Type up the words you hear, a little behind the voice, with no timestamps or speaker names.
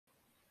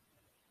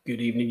Good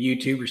evening,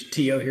 YouTubers.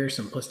 Tio here,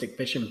 Simplistic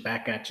Fishing,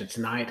 back at you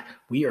tonight.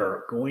 We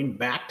are going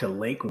back to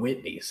Lake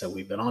Whitney. So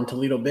we've been on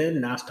Toledo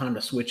Bend. Now it's time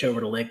to switch over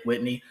to Lake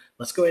Whitney.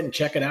 Let's go ahead and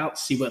check it out,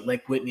 see what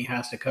Lake Whitney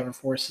has to cover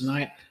for us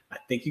tonight. I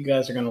think you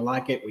guys are going to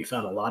like it. We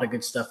found a lot of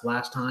good stuff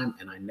last time,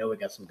 and I know we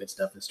got some good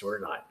stuff in store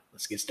tonight.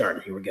 Let's get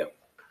started. Here we go.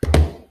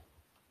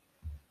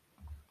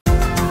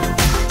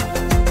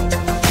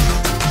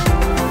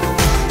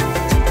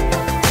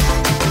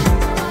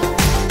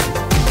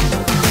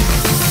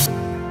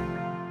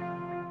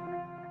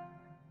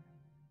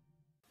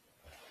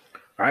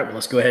 All right, well,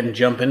 let's go ahead and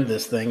jump into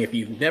this thing. If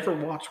you've never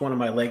watched one of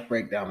my lake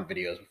breakdown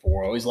videos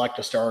before, I always like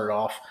to start it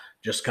off,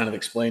 just kind of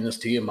explain this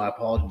to you. My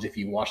apologies if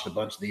you watched a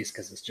bunch of these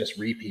because it's just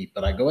repeat,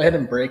 but I go ahead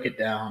and break it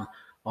down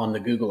on the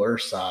Google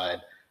Earth side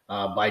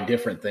by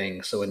different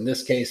things. So in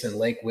this case, in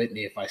Lake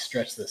Whitney, if I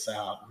stretch this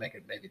out, make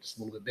it maybe just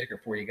a little bit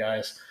bigger for you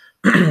guys,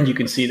 you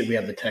can see that we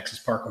have the Texas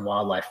Park and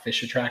Wildlife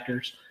fish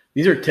attractors.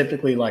 These are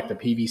typically like the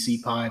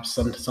PVC pipes.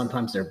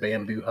 Sometimes they're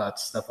bamboo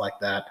huts, stuff like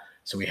that.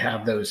 So we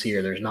have those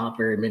here. There's not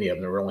very many of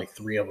them. There were only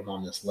 3 of them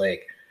on this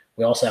lake.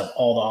 We also have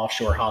all the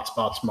offshore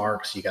hotspots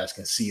marked, so you guys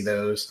can see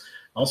those.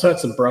 Also had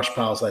some brush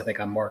piles I think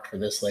I marked for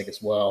this lake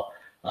as well.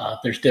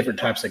 There's different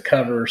types of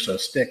cover, so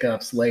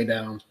stick-ups,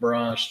 laydowns,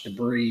 brush,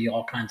 debris,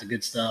 all kinds of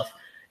good stuff.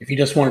 If you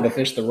just wanted to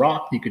fish the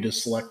rock, you could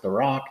just select the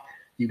rock.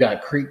 You've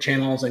got creek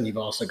channels, and you've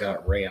also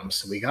got rams.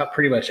 So we got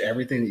pretty much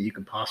everything that you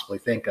could possibly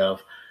think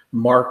of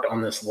marked on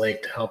this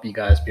lake to help you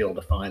guys be able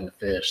to find the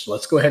fish. So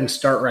let's go ahead and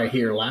start right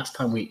here. Last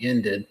time we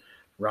ended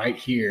right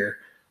here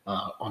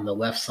on the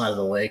left side of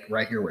the lake,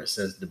 right here where it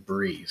says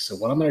debris. So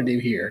what I'm going to do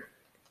here,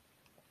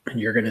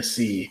 you're going to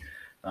see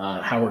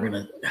how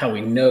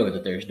we know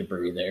that there's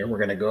debris there. We're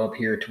going to go up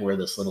here to where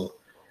this little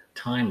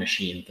time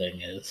machine thing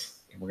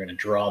is, and we're going to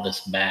draw this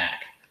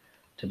back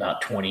to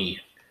about 20.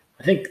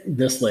 I think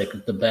this lake,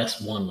 the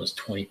best one was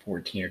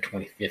 2014 or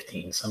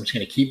 2015. So I'm just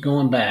going to keep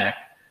going back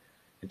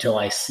until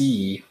I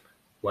see,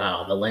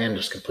 wow, the land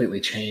just completely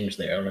changed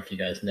there. I don't know if you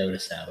guys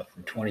noticed that, but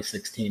from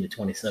 2016 to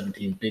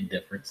 2017, big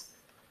difference.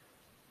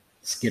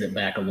 Let's get it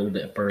back a little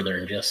bit further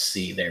and just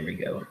see. There we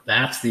go.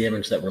 That's the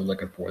image that we're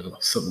looking for.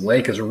 So the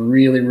lake is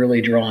really,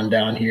 really drawn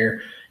down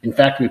here. In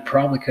fact, we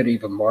probably could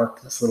even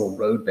mark this little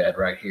roadbed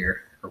right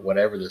here, or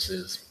whatever this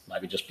is.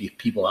 Might just be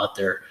people out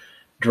there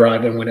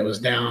driving when it was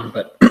down,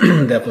 but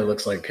definitely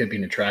looks like it could be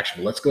an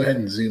attraction. But let's go ahead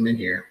and zoom in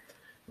here.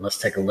 And let's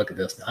take a look at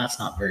this. Now, that's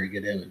not a very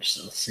good image,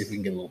 so let's see if we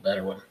can get a little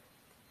better one.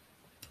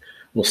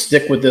 We'll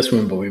stick with this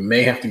one, but we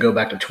may have to go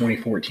back to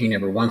 2014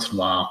 every once in a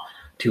while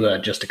to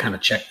just to kind of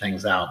check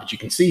things out. But you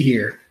can see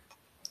here,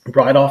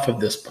 right off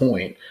of this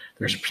point,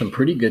 there's some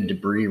pretty good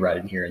debris right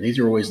in here. And these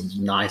are always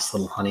nice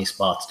little honey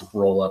spots to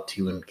roll up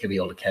to and be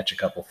able to catch a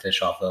couple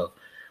fish off of.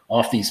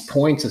 Off these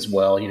points as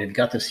well, you've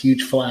got this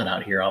huge flat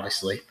out here,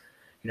 obviously.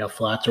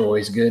 Flats are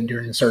always good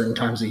during certain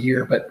times of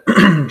year, but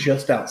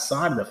just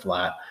outside of the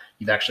flat,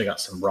 you've actually got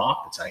some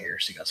rock that's out here.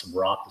 So you got some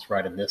rock that's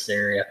right in this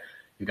area.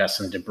 You've got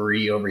some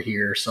debris over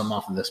here, some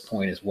off of this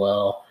point as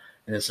well,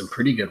 and then some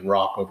pretty good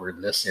rock over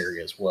in this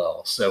area as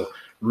well. So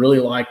really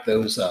like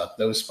those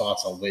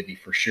spots on Whitney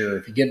for sure.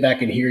 If you get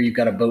back in here, you've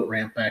got a boat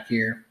ramp back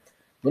here,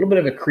 a little bit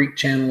of a creek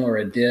channel or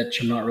a ditch.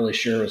 I'm not really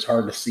sure. It was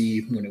hard to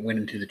see when it went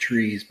into the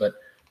trees, but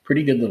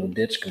pretty good little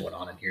ditch going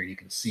on in here. You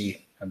can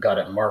see I've got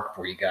it marked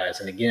for you guys.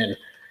 And again,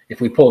 if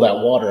we pull that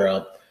water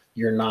up,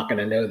 you're not going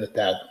to know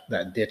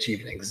that ditch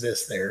even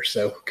exists there.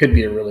 So could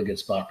be a really good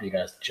spot for you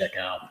guys to check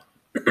out.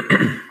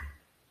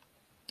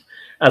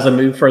 As I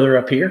move further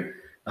up here,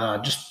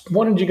 just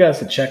wanted you guys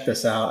to check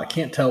this out. I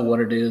can't tell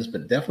what it is,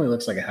 but it definitely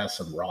looks like it has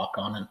some rock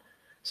on it.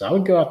 So I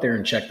would go out there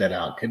and check that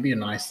out. Could be a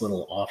nice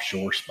little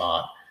offshore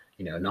spot,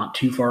 not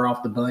too far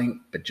off the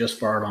bank, but just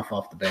far enough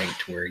off the bank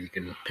to where you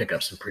can pick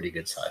up some pretty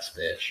good sized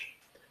fish.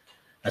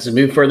 As I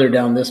move further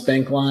down this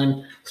bank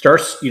line,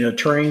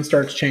 terrain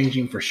starts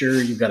changing for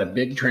sure. You've got a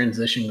big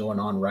transition going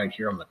on right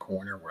here on the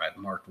corner where I've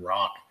marked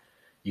rock.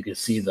 You can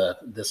see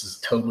this is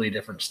a totally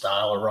different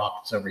style of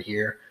rock that's over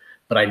here.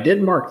 But I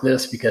did mark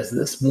this because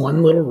this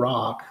one little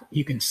rock,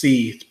 you can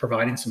see it's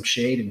providing some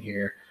shade in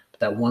here, but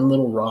that one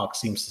little rock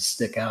seems to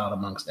stick out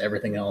amongst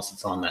everything else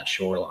that's on that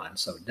shoreline.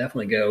 So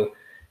definitely go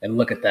and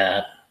look at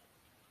that.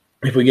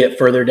 If we get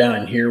further down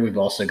in here, we've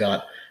also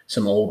got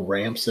some old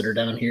ramps that are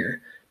down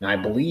here. Now, I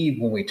believe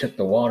when we took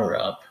the water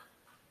up,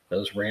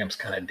 those ramps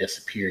kind of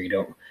disappear.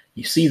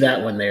 You see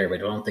that one there, but I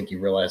don't think you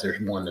realize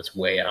there's one that's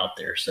way out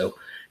there. So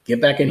get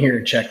back in here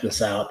and check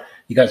this out.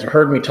 You guys have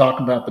heard me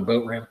talk about the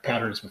boat ramp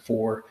patterns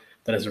before.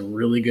 That is a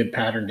really good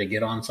pattern to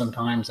get on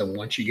sometimes. And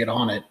once you get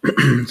on it,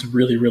 it's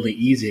really, really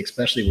easy,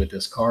 especially with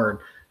this card,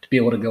 to be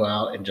able to go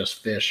out and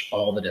just fish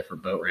all the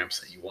different boat ramps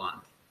that you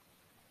want.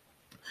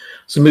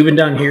 So moving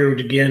down here,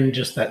 again,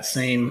 just that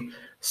same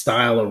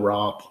style of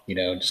rock,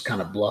 just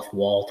kind of bluff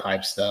wall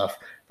type stuff.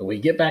 But we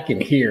get back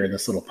in here in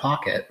this little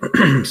pocket,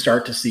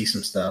 start to see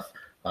some stuff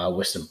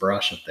with some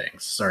brush and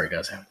things. Sorry,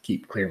 guys, I have to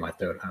keep clearing my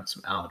throat. I have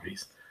some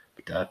allergies.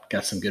 But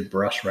got some good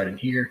brush right in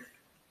here.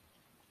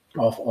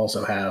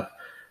 Also have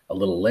a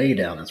little lay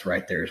down that's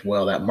right there as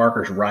well. That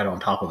marker's right on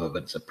top of it,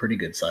 but it's a pretty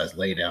good size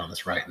lay down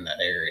that's right in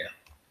that area.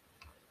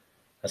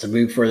 As I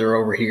move further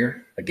over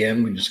here,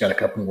 again, we just got a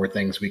couple more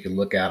things we can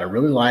look at. I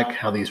really like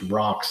how these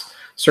rocks,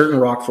 certain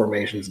rock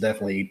formations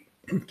definitely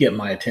get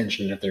my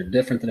attention. If they're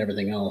different than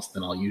everything else,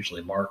 then I'll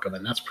usually mark them.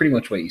 And that's pretty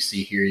much what you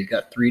see here. You've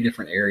got 3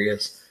 different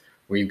areas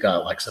where you've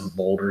got like some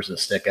boulders that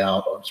stick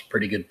out. Some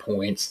pretty good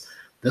points.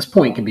 This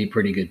point can be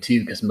pretty good too,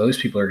 because most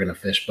people are going to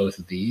fish both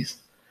of these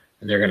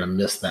and they're going to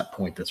miss that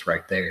point that's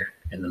right there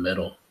in the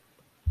middle.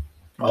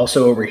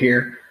 Also over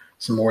here,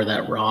 some more of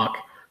that rock,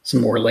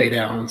 some more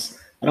laydowns.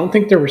 I don't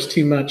think there was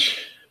too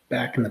much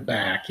back in the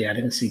back. Yeah, I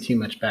didn't see too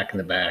much back in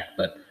the back,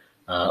 but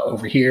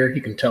over here,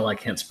 you can tell I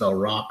can't spell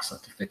rocks. So I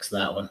have to fix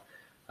that one.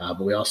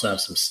 But we also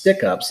have some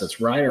stick ups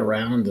that's right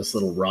around this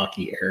little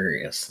rocky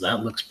area. So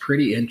that looks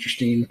pretty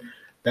interesting.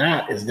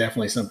 That is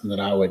definitely something that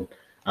I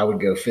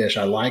would go fish.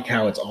 I like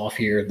how it's off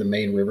here. The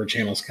main river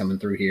channel's coming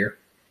through here.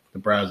 The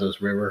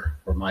Brazos River,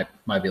 or might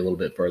be a little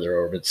bit further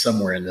over, but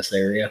somewhere in this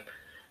area.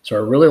 So I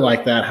really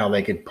like that, how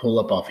they could pull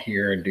up off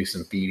here and do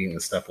some feeding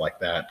and stuff like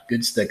that.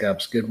 Good stick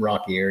ups, good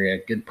rocky area,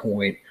 good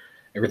point.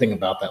 Everything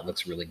about that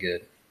looks really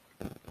good.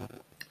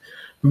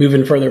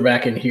 Moving further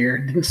back in here,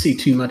 didn't see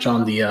too much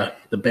on the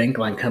bank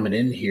line coming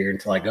in here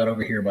until I got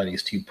over here by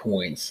these 2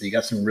 points. So you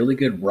got some really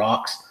good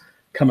rocks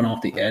coming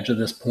off the edge of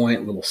this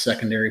point, little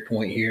secondary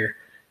point here.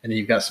 And then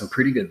you've got some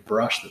pretty good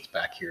brush that's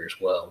back here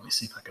as well. Let me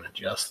see if I can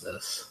adjust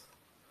this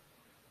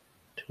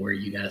to where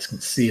you guys can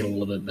see it a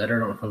little bit better. I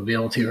don't know if I'll be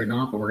able to or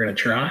not, but we're going to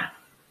try.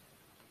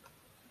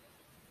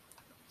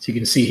 So you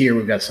can see here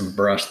we've got some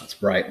brush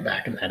that's right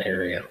back in that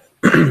area.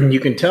 You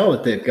can tell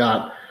that they've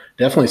got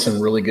definitely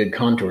some really good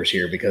contours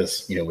here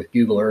because, you know, with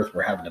Google Earth,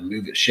 we're having to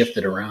move it, shift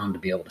it around to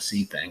be able to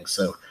see things.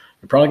 So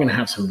you're probably going to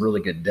have some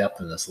really good depth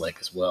in this lake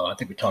as well. I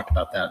think we talked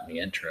about that in the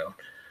intro.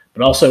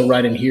 But also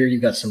right in here,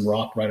 you've got some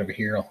rock right over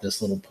here off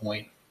this little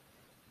point.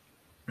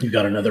 You've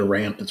got another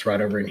ramp that's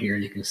right over in here.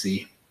 You can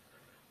see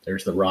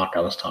there's the rock I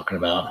was talking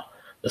about.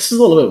 This is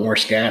a little bit more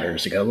scattered.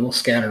 So you got a little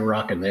scattered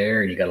rock in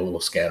there, and you got a little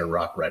scattered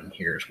rock right in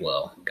here as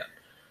well. You've got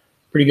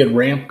a pretty good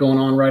ramp going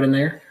on right in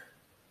there.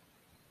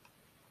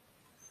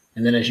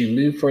 And then as you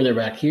move further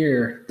back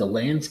here, the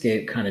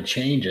landscape kind of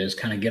changes,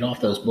 kind of get off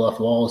those bluff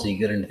walls, and you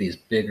get into these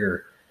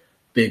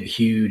big,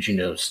 huge, you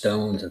know,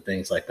 stones and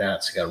things like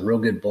that. So you got a real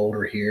good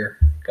boulder here.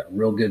 Got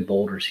real good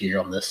boulders here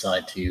on this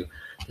side too.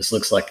 This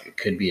looks like it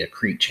could be a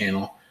creek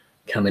channel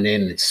coming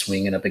in and it's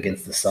swinging up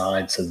against the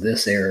side. So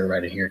this area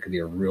right in here could be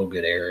a real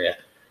good area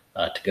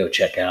to go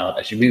check out.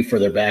 As you move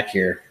further back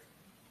here,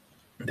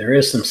 there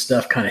is some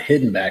stuff kind of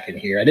hidden back in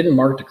here. I didn't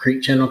mark the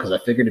creek channel because I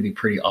figured it'd be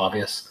pretty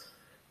obvious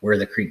where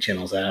the creek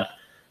channel's at,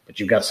 but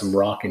you've got some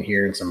rock in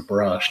here and some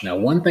brush. Now,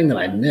 one thing that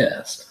I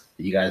missed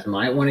that you guys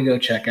might want to go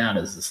check out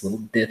is this little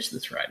ditch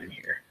that's right in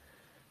here.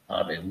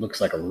 It looks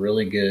like a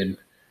really good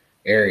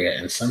area,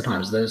 and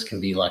sometimes those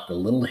can be like the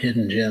little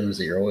hidden gems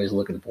that you're always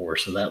looking for.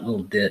 So that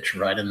little ditch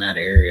right in that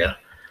area,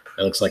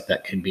 it looks like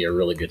that could be a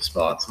really good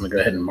spot. So I'm gonna go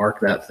ahead and mark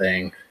that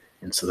thing,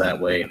 and so that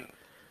way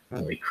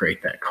when we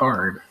create that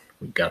card,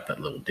 we've got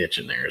that little ditch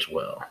in there as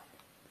well.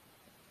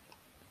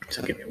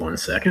 So give me 1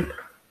 second.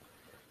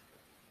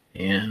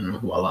 And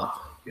voila,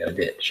 we got a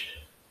ditch.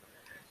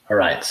 All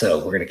right, so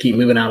we're going to keep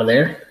moving out of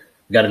there.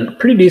 We got a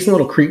pretty decent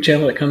little creek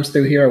channel that comes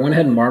through here. I went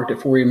ahead and marked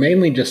it for you,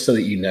 mainly just so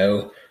that you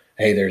know,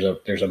 hey,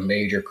 there's a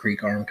major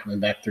creek arm coming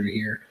back through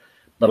here.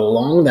 But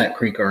along that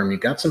creek arm, you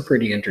got some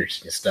pretty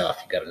interesting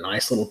stuff. You got a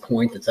nice little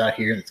point that's out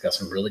here that's got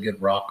some really good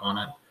rock on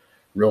it,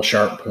 real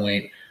sharp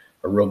point,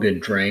 a real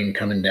good drain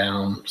coming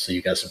down. So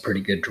you got some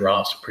pretty good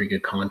drops, pretty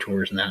good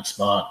contours in that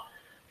spot.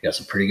 You got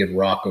some pretty good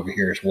rock over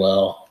here as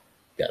well.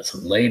 You got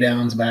some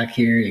laydowns back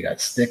here. You got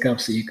stick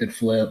ups that you could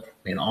flip.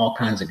 I mean, all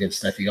kinds of good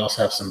stuff. You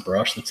also have some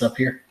brush that's up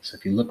here. So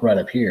if you look right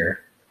up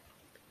here,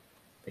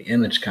 the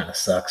image kind of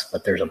sucks,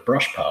 but there's a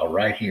brush pile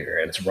right here,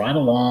 and it's right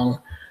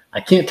along. I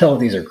can't tell if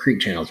these are creek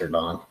channels or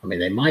not. I mean,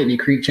 they might be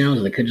creek channels,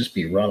 or they could just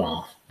be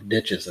runoff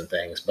ditches and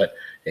things, but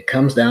it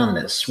comes down and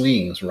it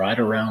swings right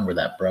around where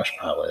that brush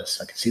pile is.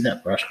 So I can see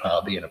that brush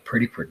pile being a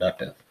pretty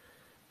productive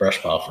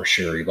brush pile for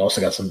sure. You've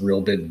also got some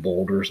real big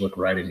boulders. Look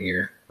right in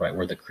here, right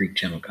where the creek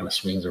channel kind of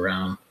swings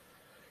around.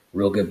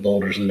 Real good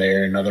boulders in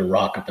there, another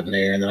rock up in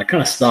there. And then I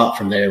kind of stopped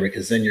from there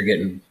because then you're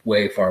getting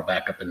way far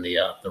back up in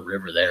the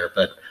river there.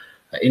 But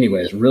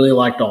anyways, really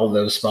liked all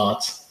those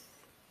spots.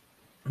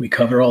 We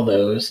cover all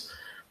those.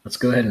 Let's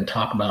go ahead and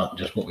talk about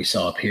just what we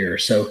saw up here.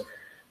 So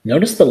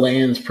notice the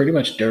land's pretty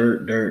much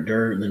dirt.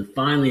 And then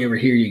finally over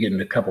here, you get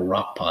into a couple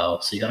rock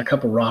piles. So you got a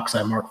couple rocks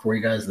I marked for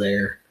you guys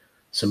there.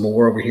 Some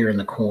more over here in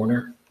the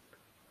corner.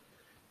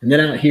 And then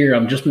out here,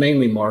 I'm just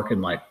mainly marking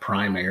like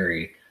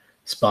primary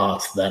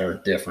spots that are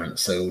different.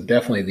 So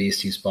definitely these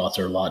two spots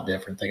are a lot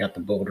different. They got the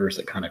boulders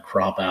that kind of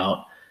crop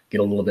out,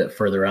 get a little bit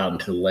further out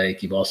into the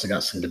lake. You've also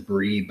got some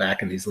debris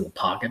back in these little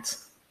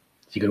pockets.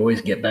 So you could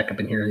always get back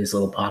up in here in these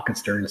little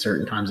pockets during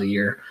certain times of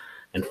year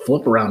and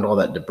flip around all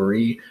that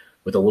debris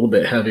with a little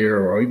bit heavier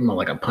or even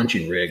like a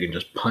punching rig and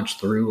just punch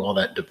through all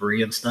that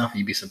debris and stuff.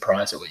 You'd be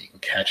surprised at what you can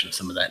catch in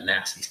some of that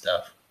nasty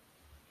stuff.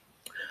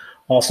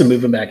 Also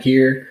moving back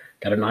here,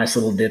 got a nice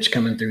little ditch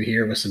coming through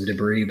here with some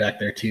debris back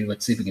there too.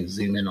 Let's see if we can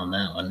zoom in on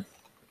that one.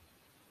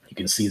 You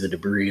can see the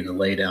debris and the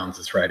laydowns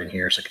that's right in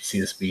here, so I can see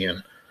this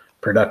being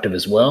productive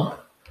as well.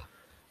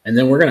 And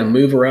then we're going to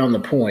move around the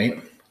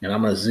point, and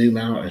I'm going to zoom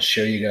out and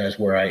show you guys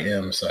where I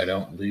am so I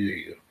don't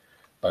lose you.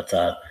 But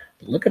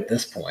look at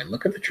this point.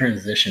 Look at the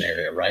transition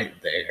area right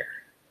there.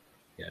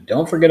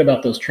 Don't forget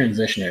about those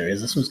transition areas.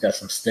 This one's got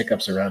some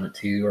stick-ups around it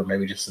too, or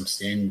maybe just some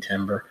standing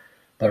timber,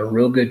 but a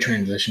real good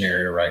transition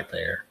area right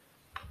there.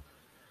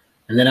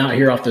 And then out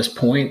here off this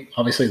point,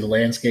 obviously the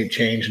landscape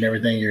changed and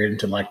everything. You're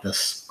into like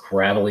this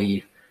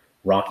gravelly,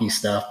 rocky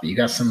stuff, but you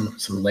got some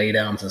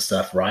laydowns and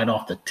stuff right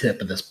off the tip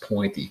of this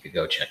point that you could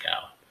go check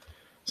out.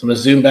 So I'm going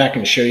to zoom back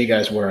and show you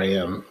guys where I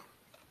am.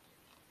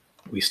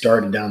 We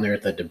started down there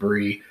at the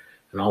debris,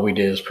 and all we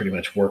did is pretty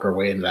much work our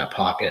way into that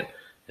pocket.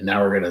 And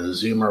now we're going to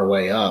zoom our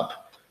way up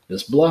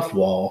this bluff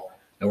wall,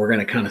 and we're going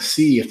to kind of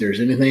see if there's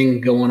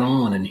anything going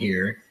on in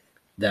here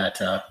that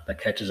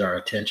catches our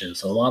attention.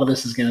 So a lot of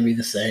this is going to be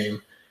the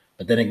same,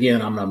 but then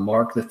again, I'm going to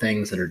mark the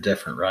things that are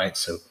different, right?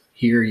 So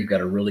here you've got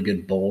a really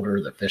good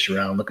boulder that fish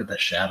around. Look at the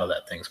shadow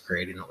that thing's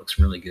creating. It looks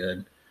really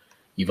good.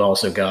 You've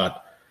also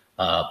got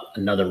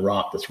another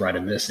rock that's right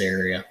in this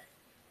area.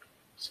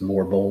 Some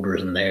more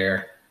boulders in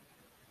there.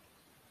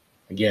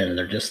 Again,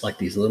 they're just like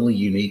these little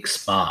unique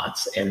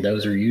spots, and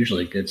those are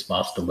usually good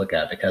spots to look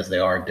at because they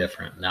are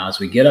different. Now, as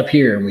we get up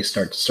here and we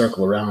start to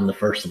circle around the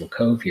first little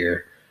cove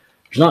here,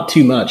 there's not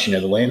too much. The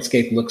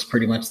landscape looks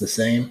pretty much the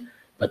same,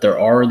 but there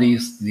are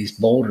these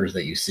boulders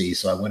that you see.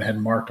 So I went ahead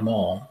and marked them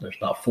all. There's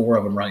about 4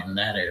 of them right in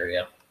that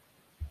area.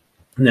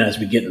 And then as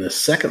we get in the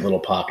second little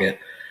pocket,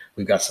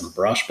 we've got some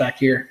brush back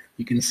here.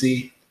 You can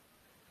see.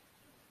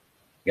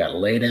 You got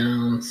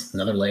laydowns,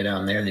 another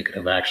laydown there that you could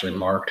have actually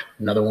marked.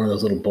 Another one of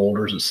those little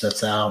boulders that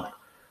sits out.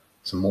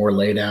 Some more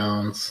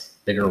laydowns,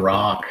 bigger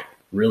rock,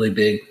 really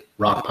big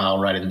rock pile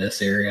right in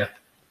this area.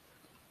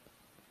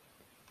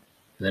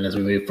 And then as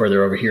we move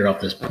further over here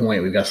off this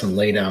point, we've got some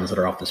laydowns that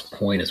are off this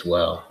point as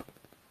well.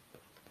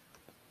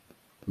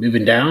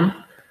 Moving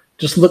down,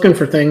 just looking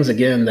for things,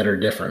 again, that are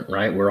different,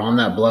 right? We're on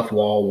that bluff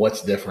wall.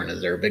 What's different?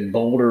 Is there a big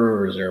boulder,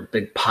 or is there a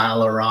big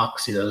pile of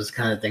rocks? Those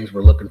kind of things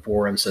we're looking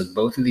for. And so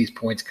both of these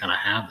points kind of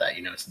have that.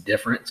 It's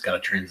different. It's got a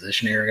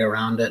transition area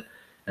around it,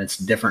 and it's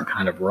a different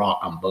kind of rock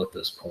on both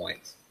those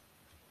points.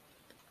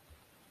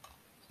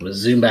 I'm going to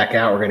zoom back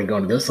out. We're going to go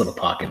into this little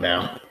pocket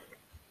now.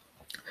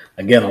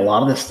 Again, a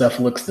lot of this stuff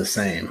looks the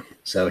same.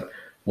 So it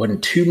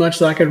wasn't too much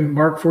that I could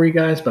mark for you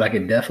guys, but I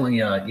could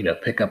definitely,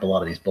 pick up a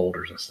lot of these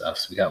boulders and stuff.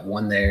 So we got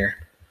one there.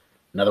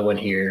 Another one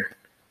here,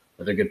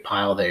 another good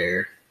pile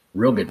there,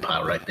 real good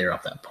pile right there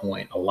off that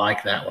point. I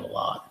like that one a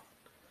lot.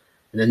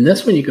 And then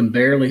this one you can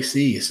barely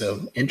see.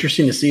 So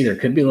interesting to see. There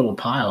could be a little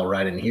pile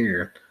right in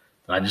here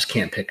that I just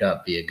can't pick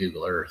up via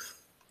Google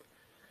Earth.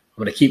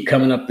 I'm going to keep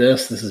coming up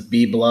this. This is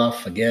B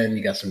Bluff. Again,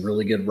 you got some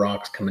really good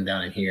rocks coming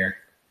down in here.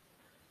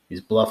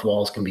 These bluff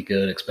walls can be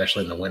good,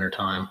 especially in the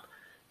wintertime.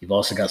 You've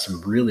also got some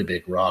really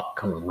big rock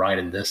coming right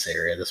in this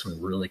area. This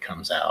one really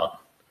comes out.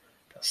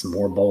 Some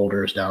more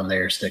boulders down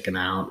there sticking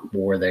out,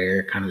 more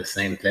there, kind of the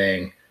same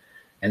thing.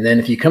 And then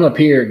if you come up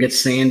here, it gets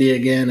sandy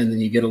again, and then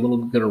you get a little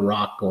bit of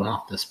rock going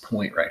off this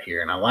point right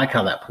here. And I like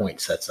how that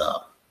point sets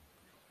up.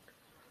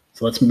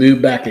 So let's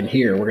move back in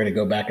here. We're going to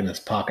go back in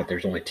this pocket.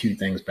 There's only 2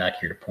 things back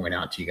here to point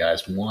out to you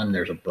guys. One,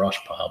 there's a brush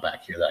pile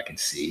back here that I can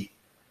see.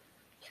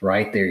 It's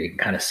right there. You can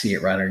kind of see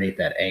it right underneath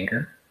that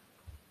anchor.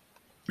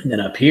 And then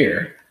up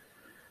here,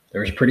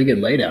 there's a pretty good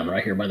laydown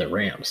right here by the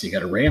ramp. So you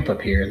got a ramp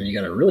up here, and then you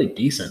got a really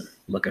decent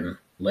looking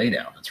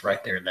laydown that's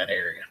right there in that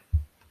area.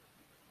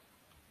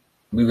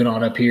 Moving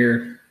on up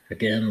here,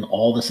 again,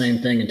 all the same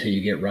thing until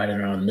you get right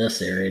around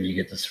this area and you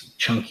get this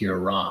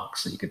chunkier rock.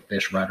 So you could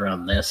fish right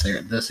around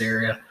this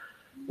area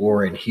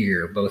or in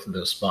here. Both of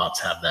those spots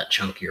have that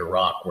chunkier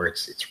rock where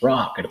it's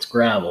rock and it's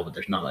gravel, but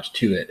there's not much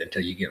to it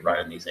until you get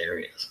right in these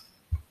areas.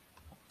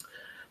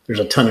 There's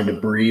a ton of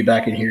debris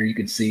back in here you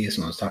can see.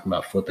 So when I was talking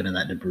about flipping in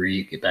that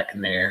debris, get back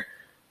in there.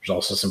 There's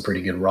also some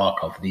pretty good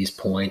rock off of these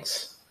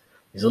points.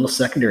 These little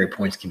secondary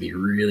points can be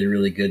really,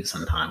 really good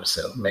sometimes,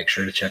 so make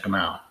sure to check them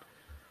out.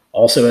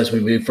 Also, as we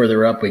move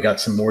further up, we got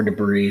some more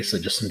debris, so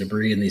just some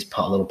debris in these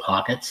little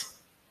pockets.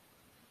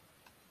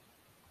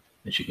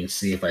 As you can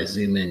see, if I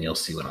zoom in, you'll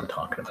see what I'm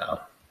talking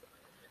about.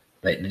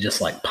 It just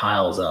like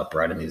piles up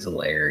right in these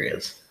little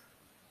areas.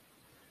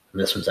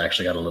 And this one's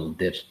actually got a little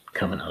ditch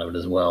coming out of it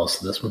as well,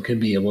 so this one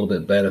could be a little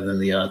bit better than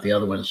the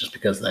other ones just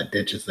because that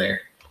ditch is there.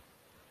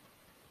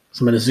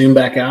 So I'm going to zoom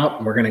back out,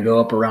 and we're going to go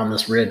up around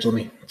this ridge. Let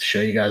me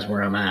show you guys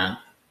where I'm at.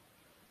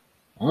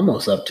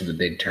 Almost up to the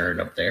big turn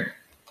up there.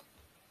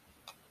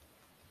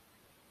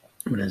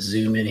 I'm going to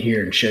zoom in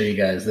here and show you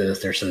guys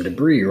this. There's some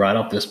debris right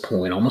off this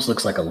point. Almost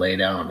looks like a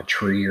laydown of a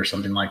tree or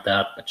something like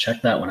that, but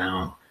check that one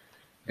out.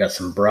 We've got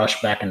some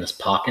brush back in this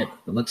pocket.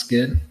 It looks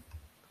good.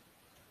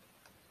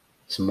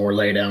 Some more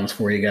laydowns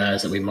for you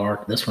guys that we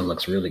marked. This one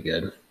looks really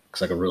good.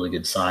 Looks like a really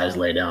good size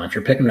laydown. If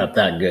you're picking it up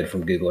that good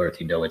from Google Earth,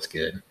 you know it's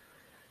good.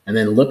 And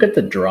then look at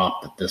the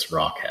drop that this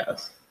rock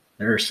has.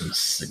 There's some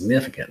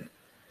significant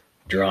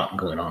drop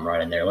going on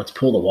right in there. Let's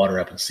pull the water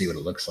up and see what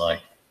it looks like.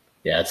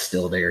 Yeah, it's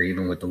still there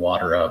even with the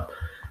water up.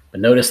 But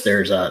notice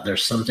there's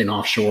something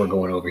offshore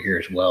going over here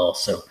as well.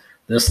 So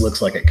this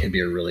looks like it could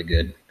be a really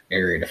good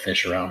area to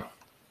fish around.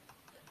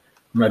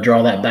 I'm going to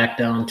draw that back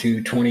down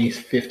to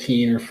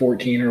 2015 or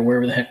 14 or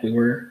wherever the heck we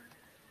were.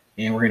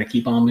 And we're going to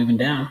keep on moving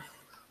down.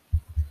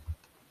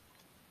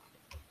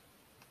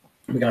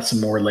 We got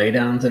some more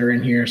laydowns that are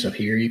in here. So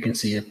here you can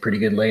see a pretty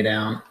good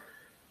laydown.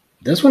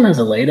 This one has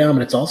a laydown,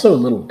 but it's also a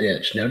little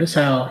ditch. Notice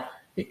how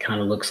it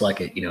kind of looks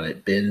like it,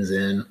 it bends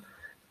in.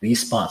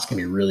 These spots can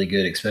be really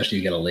good, especially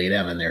if you got a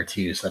laydown in there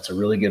too. So that's a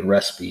really good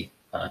recipe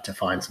to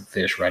find some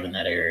fish right in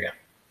that area.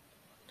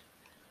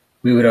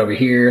 Move it over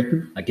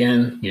here.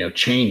 Again,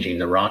 changing.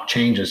 The rock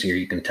changes here.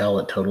 You can tell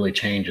it totally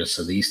changes.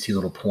 So these two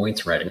little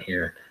points right in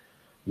here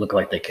look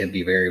like they could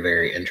be very,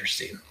 very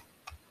interesting.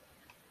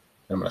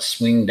 I'm going to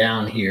swing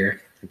down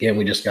here. Again,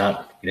 we just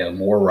got,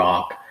 more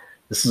rock.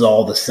 This is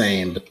all the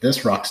same, but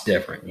this rock's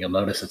different. You'll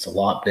notice it's a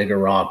lot bigger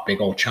rock,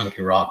 big old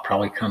chunky rock,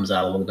 probably comes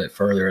out a little bit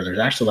further. There's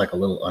actually like a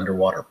little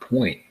underwater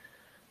point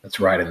that's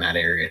right in that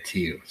area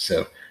too.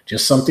 So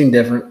just something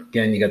different.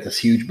 Again, you got this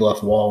huge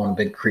bluff wall and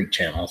big creek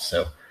channel.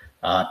 So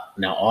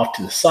now off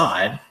to the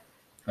side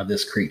of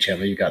this creek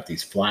channel, you got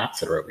these flats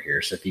that are over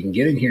here. So if you can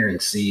get in here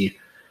and see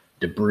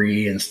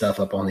debris and stuff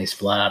up on these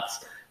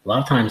flats, a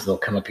lot of times they'll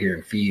come up here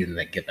and feed and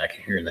they get back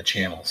in here in the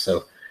channel.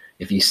 So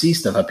if you see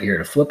stuff up here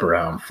to flip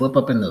around, flip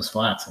up in those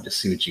flats and just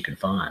see what you can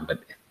find. But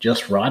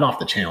just right off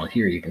the channel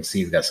here, you can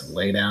see we've got some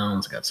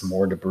laydowns, got some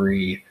more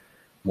debris,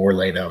 more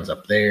laydowns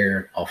up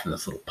there. Off in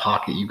this little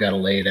pocket, you've got a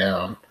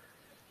laydown.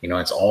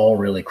 It's all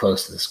really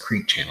close to this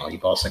creek channel.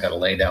 You've also got a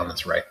laydown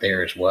that's right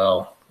there as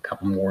well. A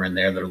couple more in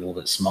there that are a little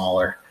bit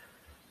smaller.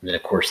 And then,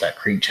 of course, that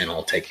creek channel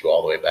will take you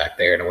all the way back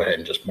there. And I went ahead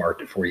and just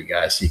marked it for you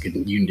guys so you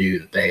can do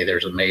that. Hey,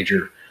 there's a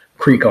major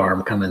creek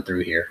arm coming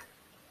through here.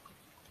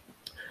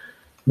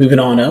 Moving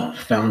on up,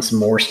 found some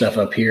more stuff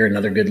up here.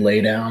 Another good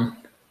laydown.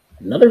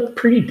 Another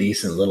pretty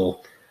decent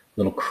little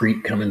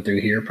creek coming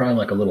through here. Probably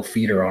like a little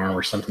feeder arm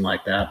or something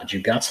like that. But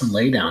you've got some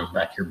laydowns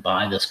back here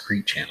by this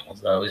creek channel.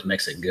 That always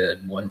makes it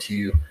good. 1,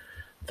 2,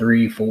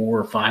 3,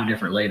 4, 5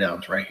 different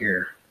laydowns right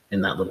here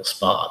in that little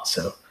spot.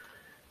 So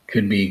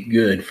could be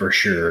good for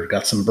sure.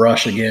 Got some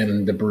brush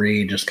again,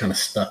 debris just kind of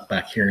stuck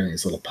back here in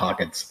these little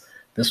pockets.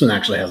 This one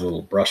actually has a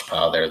little brush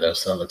pile there though,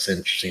 so that looks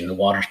interesting. The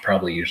water's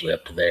probably usually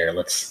up to there.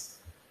 Let's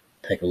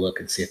take a look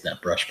and see if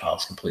that brush pile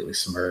is completely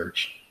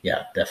submerged. Yeah,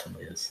 it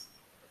definitely is.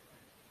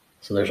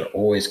 So those are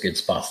always good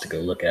spots to go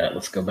look at.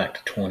 Let's go back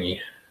to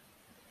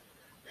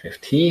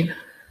 2015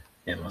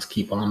 and let's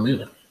keep on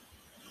moving.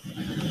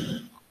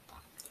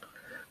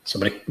 So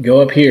I'm going to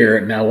go up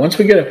here. Now, once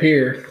we get up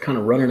here, kind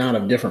of running out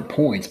of different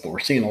points, but we're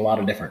seeing a lot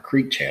of different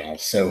creek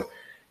channels. So,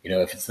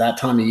 if it's that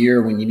time of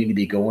year when you need to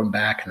be going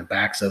back in the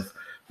backs of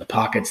the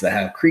pockets that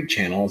have creek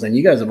channels, and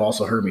you guys have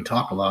also heard me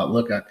talk a lot.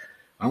 Look, I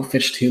don't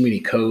fish too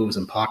many coves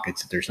and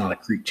pockets if there's not a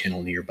creek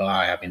channel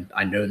nearby. I mean,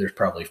 I know there's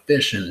probably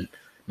fish in, I'm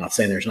not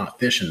saying there's not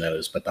fish in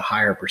those, but the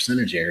higher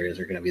percentage areas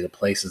are going to be the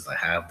places that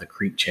have the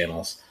creek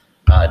channels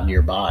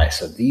nearby.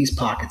 So these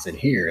pockets in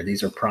here,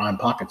 these are prime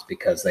pockets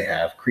because they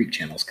have creek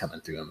channels coming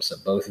through them. So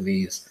both of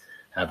these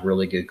have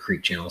really good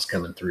creek channels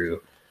coming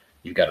through.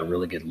 You've got a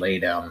really good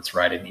laydown that's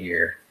right in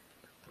here.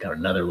 Got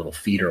another little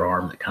feeder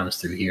arm that comes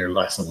through here.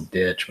 Nice little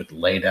ditch with the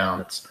laydown.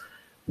 It's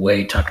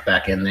way tucked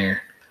back in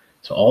there.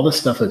 So all this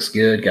stuff looks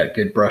good. Got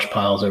good brush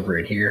piles over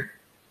in here.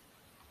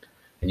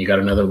 And you got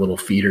another little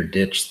feeder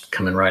ditch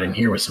coming right in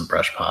here with some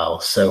brush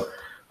piles. So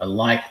I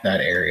like that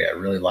area. I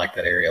really like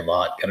that area a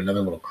lot. Got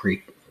another little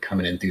creek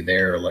coming in through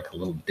there, or like a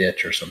little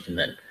ditch or something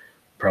that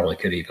probably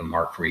could even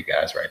mark for you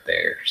guys right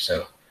there.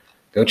 So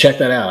go check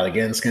that out.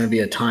 Again, it's going to be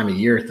a time of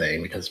year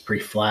thing because it's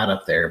pretty flat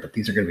up there, but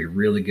these are going to be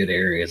really good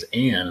areas.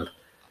 And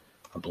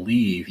I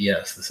believe,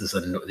 yes,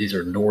 these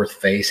are north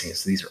facing.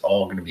 So these are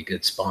all going to be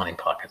good spawning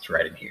pockets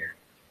right in here.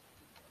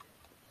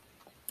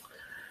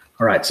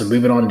 All right, so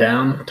moving on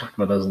down, talking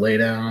about those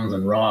laydowns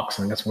and rocks,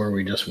 and that's where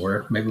we just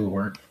were. Maybe we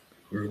weren't.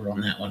 We were on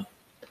that one.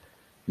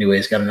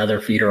 Anyways, got another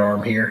feeder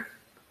arm here.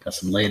 Got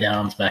some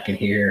laydowns back in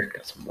here.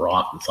 Got some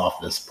rock that's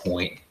off this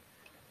point.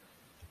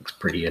 Looks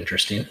pretty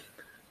interesting.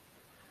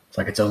 It's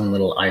like its own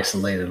little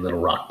isolated little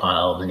rock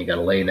pile. And then you got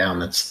a laydown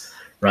that's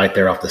right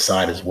there off the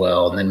side as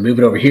well. And then move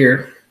it over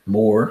here,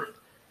 more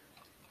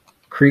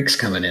creeks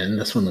coming in.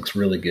 This one looks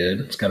really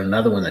good. It's got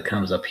another one that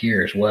comes up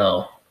here as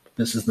well.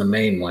 This is the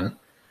main one.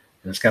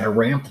 And it's got a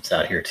ramp that's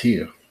out here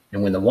too.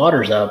 And when the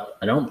water's up,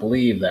 I don't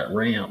believe that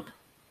ramp,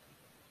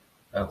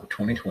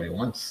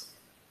 2021's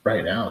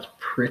right now, it's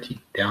pretty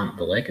down.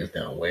 The lake is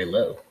down way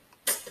low.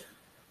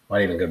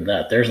 Might even go to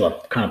that. There's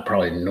a kind of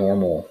probably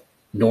normal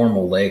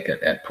lake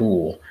at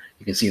pool.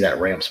 You can see that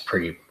ramp's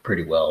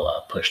pretty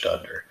well pushed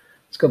under.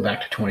 Let's go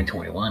back to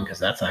 2021 because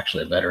that's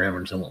actually a better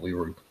image than what we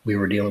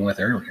were dealing with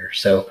earlier.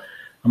 So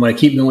I'm going to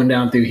keep going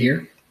down through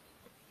here.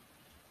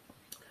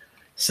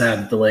 Sad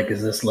that the lake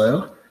is this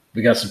low.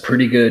 We got some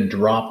pretty good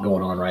drop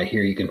going on right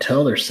here. You can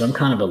tell there's some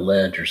kind of a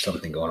ledge or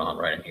something going on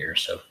right in here.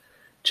 So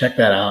check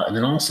that out. And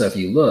then also if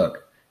you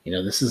look,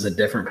 this is a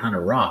different kind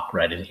of rock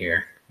right in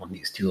here on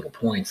these two little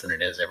points than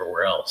it is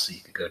everywhere else. So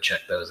you could go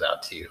check those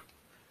out too.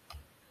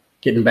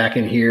 Getting back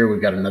in here,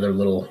 we've got another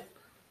little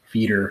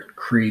feeder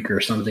creek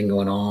or something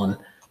going on.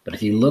 But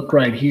if you look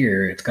right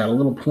here, it's got a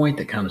little point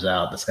that comes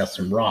out that's got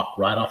some rock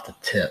right off the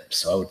tip.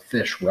 So I would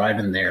fish right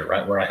in there,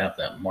 right where I have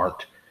that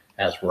marked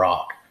as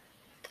rock.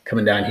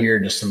 Coming down here,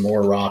 just some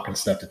more rock and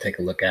stuff to take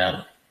a look at.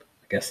 I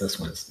guess this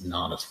one's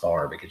not as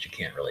far because you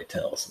can't really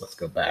tell. So let's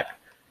go back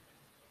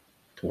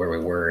to where we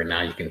were, and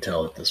now you can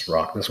tell that this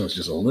one's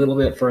just a little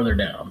bit further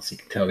down. So you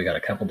can tell we got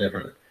a couple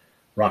different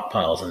rock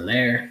piles in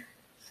there.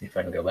 See if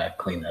I can go back,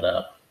 clean that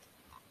up.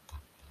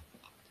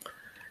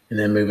 And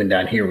then moving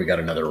down here, we got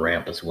another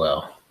ramp as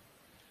well.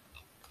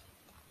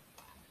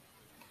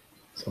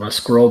 So I'm going to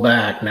scroll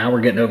back. Now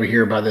we're getting over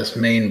here by this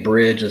main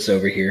bridge that's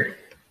over here,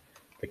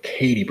 the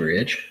Katy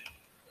Bridge.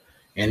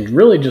 And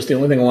really just the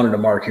only thing I wanted to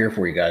mark here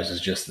for you guys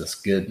is just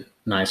this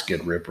nice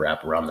good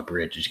riprap around the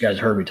bridge. As you guys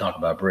heard me talk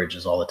about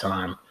bridges all the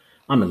time.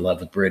 I'm in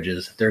love with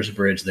bridges. If there's a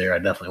bridge there, I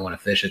definitely want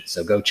to fish it.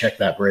 So go check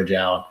that bridge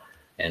out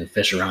and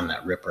fish around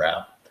that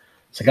riprap.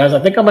 So guys, I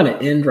think I'm going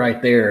to end right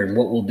there. And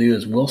what we'll do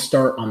is we'll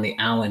start on the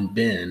Allen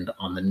Bend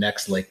on the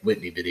next Lake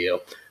Whitney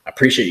video. I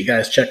appreciate you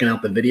guys checking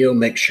out the video.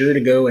 Make sure to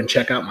go and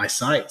check out my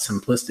site,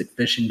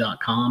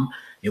 simplisticfishing.com.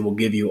 It will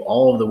give you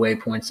all of the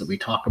waypoints that we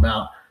talk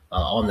about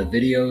on the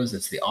videos.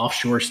 It's the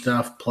offshore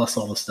stuff, plus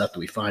all the stuff that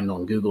we find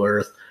on Google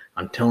Earth.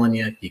 I'm telling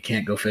you, you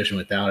can't go fishing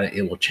without it.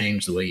 It will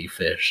change the way you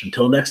fish.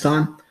 Until next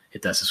time,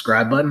 hit that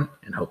subscribe button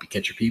and hope you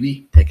catch your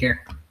PB. Take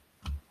care.